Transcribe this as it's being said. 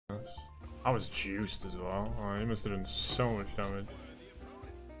I was juiced as well. Oh, he must have done so much damage.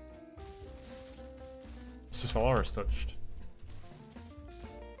 Solaris touched.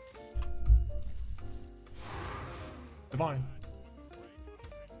 Divine.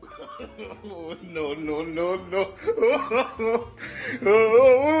 Oh, no, no, no, no.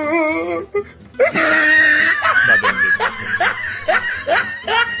 That didn't do something.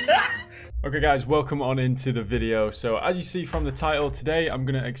 Okay guys, welcome on into the video. So as you see from the title, today I'm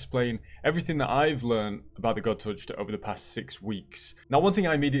going to explain everything that I've learned about the God Touched over the past 6 weeks. Now one thing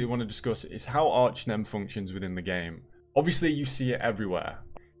I immediately want to discuss is how Archnem functions within the game. Obviously you see it everywhere.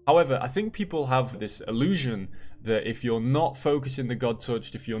 However, I think people have this illusion that if you're not focusing the God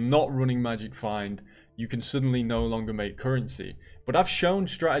Touched, if you're not running Magic Find, you can suddenly no longer make currency. But I've shown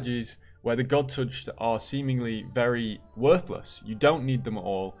strategies where the God Touched are seemingly very worthless. You don't need them at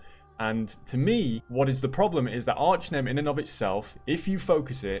all. And to me, what is the problem is that Archnem in and of itself, if you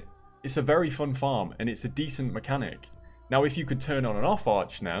focus it, it's a very fun farm and it's a decent mechanic. Now, if you could turn on and off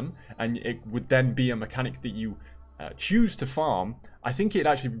Archnem and it would then be a mechanic that you choose to farm, I think it'd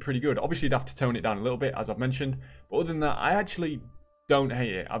actually be pretty good. Obviously, you'd have to tone it down a little bit, as I've mentioned. But other than that, I actually don't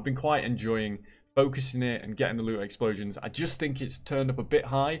hate it. I've been quite enjoying focusing it and getting the loot explosions. I just think it's turned up a bit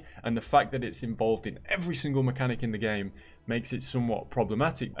high, and the fact that it's involved in every single mechanic in the game makes it somewhat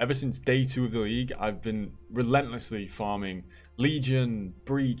problematic. Ever since day 2 of the league, I've been relentlessly farming Legion,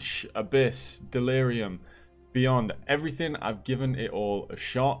 Breach, Abyss, Delirium, Beyond. Everything, I've given it all a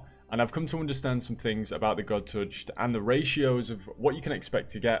shot, and I've come to understand some things about the God Touched and the ratios of what you can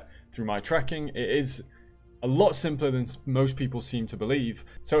expect to get through my tracking. It is a lot simpler than most people seem to believe.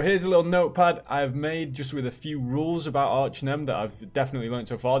 So here's a little notepad I've made just with a few rules about Archnem that I've definitely learned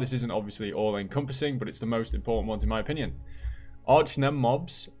so far. This isn't obviously all encompassing, but it's the most important ones in my opinion. Archnem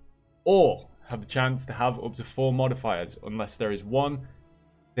mobs all have the chance to have up to 4 modifiers unless there is one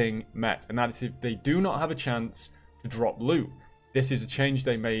thing met, and that is if they do not have a chance to drop loot. This is a change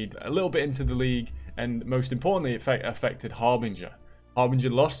they made a little bit into the league, and most importantly it affected Harbinger.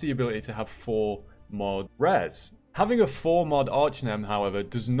 Harbinger lost the ability to have 4 mod rares. Having a 4 mod Archnem, however,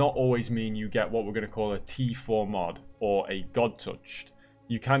 does not always mean you get what we're going to call a T4 mod or a God Touched.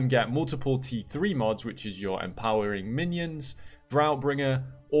 You can get multiple T3 mods, which is your empowering minions, Droughtbringer,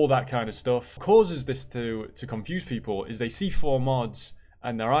 all that kind of stuff. What causes this to confuse people is they see 4 mods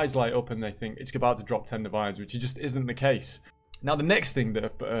and their eyes light up and they think it's about to drop 10 divines, which just isn't the case. Now the next thing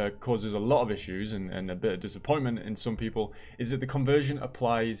that causes a lot of issues and a bit of disappointment in some people is that the conversion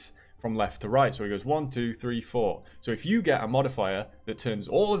applies from left to right. So it goes 1, 2, 3, 4. So if you get a modifier that turns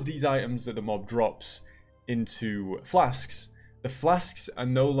all of these items that the mob drops into flasks, the flasks are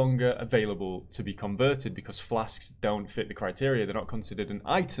no longer available to be converted because flasks don't fit the criteria. They're not considered an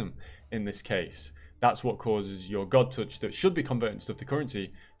item in this case. That's what causes your God Touch that should be converting stuff to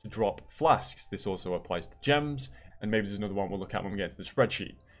currency to drop flasks. This also applies to gems, and maybe there's another one we'll look at when we get to the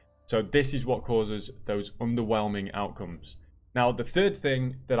spreadsheet. So this is what causes those underwhelming outcomes. Now, the third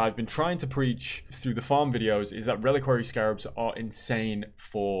thing that I've been trying to preach through the farm videos is that Reliquary Scarabs are insane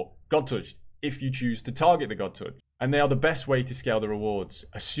for God Touched if you choose to target the God Touched. And they are the best way to scale the rewards,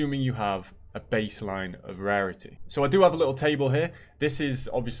 assuming you have a baseline of rarity. So I do have a little table here. This is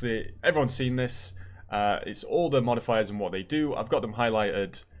obviously, everyone's seen this. It's all the modifiers and what they do. I've got them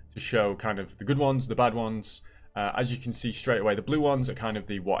highlighted to show kind of the good ones, the bad ones. As you can see straight away, the blue ones are kind of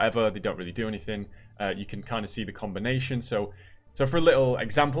the whatever, they don't really do anything. You can kind of see the combination. So for a little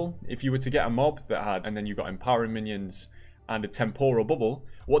example, if you were to get a mob that had, and then you got empowering minions and a temporal bubble,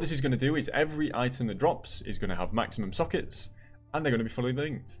 what this is going to do is every item that drops is going to have maximum sockets, and they're going to be fully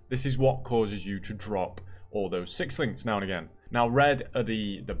linked. This is what causes you to drop all those 6 links now and again. Now red are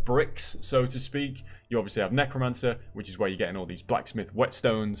the bricks, so to speak. You obviously have Necromancer, which is where you're getting all these blacksmith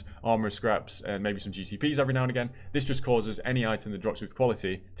whetstones, armor scraps, and maybe some GCPs every now and again. This just causes any item that drops with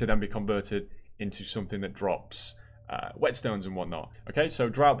quality to then be converted into something that drops whetstones and whatnot. Okay, so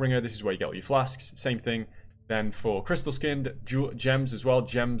Droughtbringer, this is where you get all your flasks, same thing. Then for crystal skinned gems as well,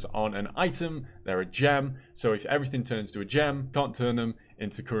 gems aren't an item, they're a gem. So if everything turns to a gem, can't turn them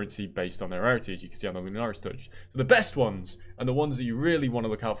into currency based on their rarity, as you can see on the Luminaris touch. So the best ones, and the ones that you really want to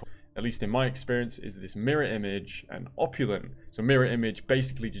look out for, at least in my experience, is this mirror image and opulent. So mirror image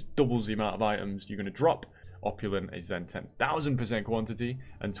basically just doubles the amount of items you're going to drop. Opulent is then 10,000% quantity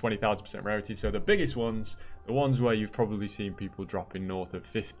and 20,000% rarity. So the biggest ones, the ones where you've probably seen people dropping north of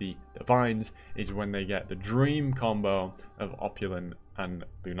 50 divines, is when they get the dream combo of Opulent and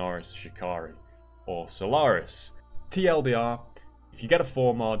Luminaris Shikari or Solaris. TLDR, if you get a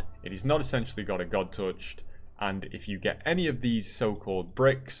 4 mod, it is not essentially got a God Touched, and if you get any of these so-called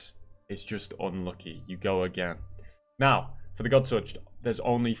bricks, it's just unlucky. You go again. Now, for the God Touched, there's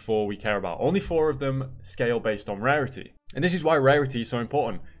only 4 we care about. Only 4 of them scale based on rarity. And this is why rarity is so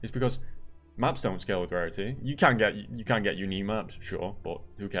important. It's because maps don't scale with rarity. You can get unique maps, sure, but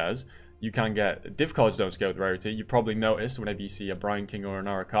who cares? You can get div cards don't scale with rarity. You've probably noticed whenever you see a Brian King or an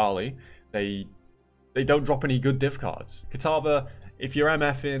Arakali, they don't drop any good div cards. Katava, if you're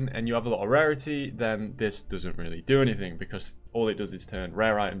MFing and you have a lot of rarity, then this doesn't really do anything, because all it does is turn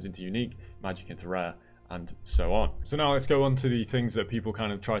rare items into unique, magic into rare, and so on. So now let's go on to the things that people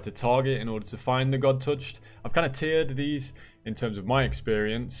kind of try to target in order to find the God Touched. I've kind of tiered these in terms of my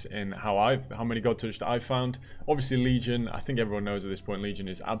experience in how many God Touched I've found. Obviously Legion, I think everyone knows at this point, Legion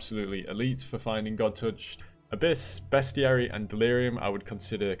is absolutely elite for finding God Touched. Abyss, Bestiary, and Delirium I would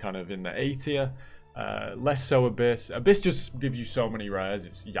consider kind of in the A tier. Less so Abyss. Abyss just gives you so many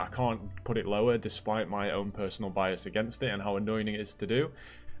rares. I can't put it lower despite my own personal bias against it and how annoying it is to do.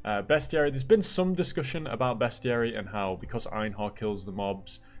 Bestiary, there's been some discussion about Bestiary and how because Einhar kills the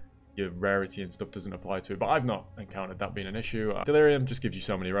mobs, your rarity and stuff doesn't apply to it, but I've not encountered that being an issue. Delirium just gives you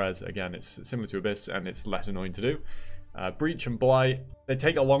so many rares. Again, it's similar to Abyss and it's less annoying to do. Breach and Blight, they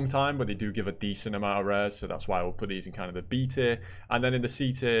take a long time, but they do give a decent amount of rares, so that's why I will put these in kind of the B tier. And then in the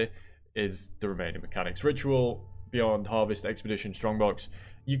C tier is the remaining mechanics. Ritual, Beyond, Harvest, Expedition, Strongbox.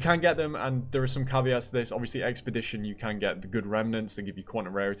 You can get them, and there are some caveats to this. Obviously, Expedition, you can get the good remnants that give you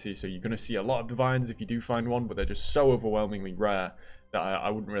quantum rarity, so you're going to see a lot of Divines if you do find one, but they're just so overwhelmingly rare that I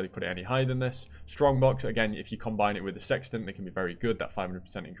wouldn't really put it any higher than this. Strongbox, again, if you combine it with the Sextant, they can be very good. That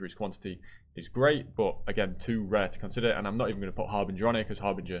 500% increased quantity is great, but again, too rare to consider, and I'm not even going to put Harbinger on it, because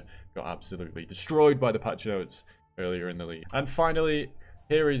Harbinger got absolutely destroyed by the patch notes earlier in the league. And finally,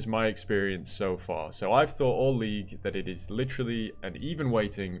 here is my experience so far. So I've thought all league that it is literally an even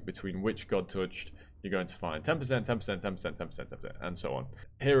weighting between which God Touched you're going to find. 10%, 10%, 10%, 10%, 10%, and so on.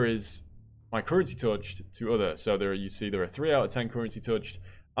 Here is my currency touched to other. So there you see there are 3 out of 10 currency touched.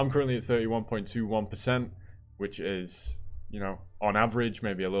 I'm currently at 31.21%, which is, you know, on average,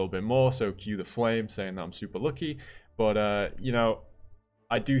 maybe a little bit more. So cue the flame saying that I'm super lucky. But, you know,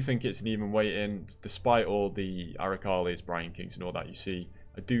 I do think it's an even weighting, despite all the Arakalis, Brian Kings, and all that you see.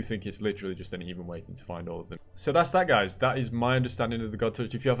 I do think it's literally just an even weighting to find all of them. So that's that, guys. That is my understanding of the God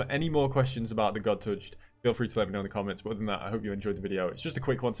Touched. If you have any more questions about the God Touched, feel free to let me know in the comments. But other than that, I hope you enjoyed the video. It's just a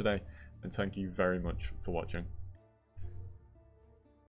quick one today, and thank you very much for watching.